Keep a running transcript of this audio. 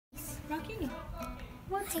Rocky,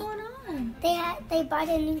 what's going on? They bought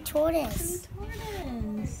a new tortoise.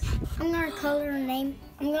 Tortoise. I'm gonna call her name.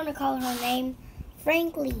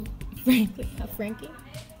 Frankly. Frankie?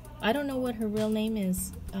 I don't know what her real name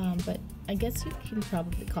is, but I guess you can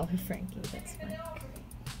probably call her Frankie. That's fine.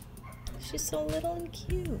 She's so little and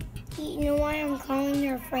cute. You know why I'm calling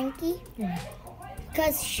her Frankie? Yeah.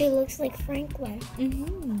 Because she looks like Franklin.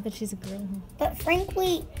 But she's a girl. But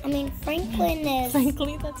Franklin is...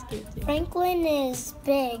 Frankly, that's cute too. Franklin is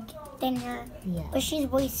big than her. Yeah. But she's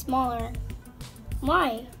way smaller.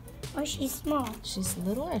 Why? Why is she small? She's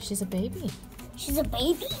littler. She's a baby. She's a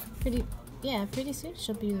baby? Pretty soon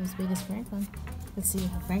she'll be as big as Franklin. Let's see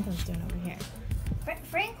how Franklin's doing over here.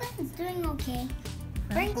 Franklin's doing okay.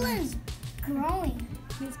 Franklin's growing.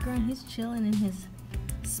 He's growing. He's chilling in his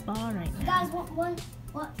spa right now. Guys,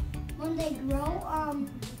 when they grow,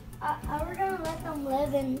 we're gonna let them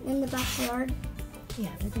live in the backyard. Yeah,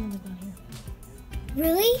 they're gonna live out here.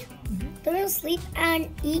 Really? They're gonna sleep and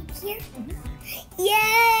eat here?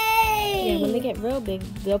 Yay! Yeah, when they get real big,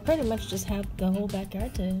 they'll pretty much just have the whole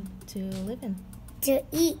backyard to live in. To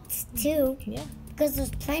eat too. Yeah. Because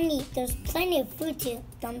there's plenty of food to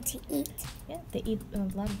them to eat. Yeah, they eat a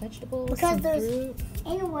lot of vegetables. Because and there's fruit.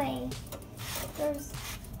 anyway, there's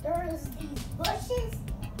these bushes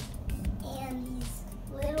and these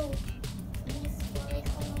little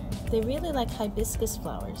They really like hibiscus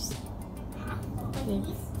flowers.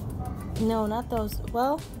 No, not those.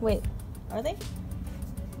 Well, wait, are they?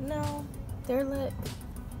 No, they're look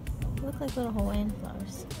like little Hawaiian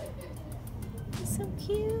flowers. They're so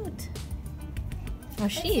cute. Oh,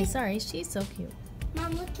 she's so cute.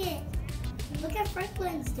 Mom, look at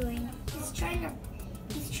Franklin's doing. He's trying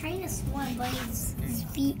to swim, but his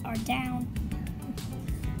feet are down.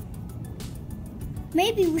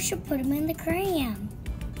 Maybe we should put him in the aquarium.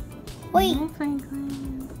 Wait. Oh,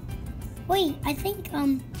 Franklin. Wait, I think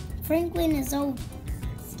Franklin is so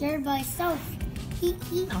scared by himself.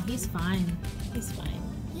 Oh, he's fine. He's fine.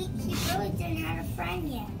 He really didn't have a friend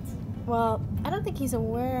yet. Well, I don't think he's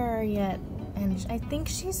aware yet, and I think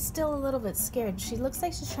she's still a little bit scared. She looks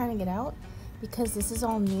like she's trying to get out because this is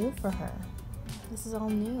all new for her. This is all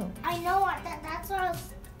new. I know. That's what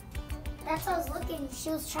I was looking. She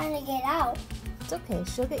was trying to get out. It's okay.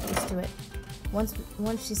 She'll get used to it. Once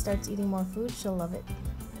she starts eating more food, she'll love it.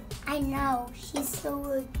 I know. She's so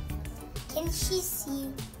good. Can she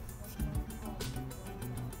see?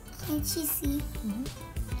 Can she see?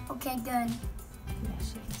 Okay, good. Yeah,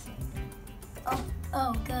 she can see.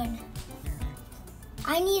 Oh, good.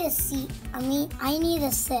 I need a seat. I need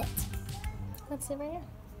to sit. Let's sit right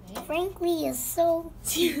here. Frankly is so...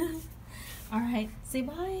 All right. Say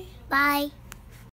bye. Bye.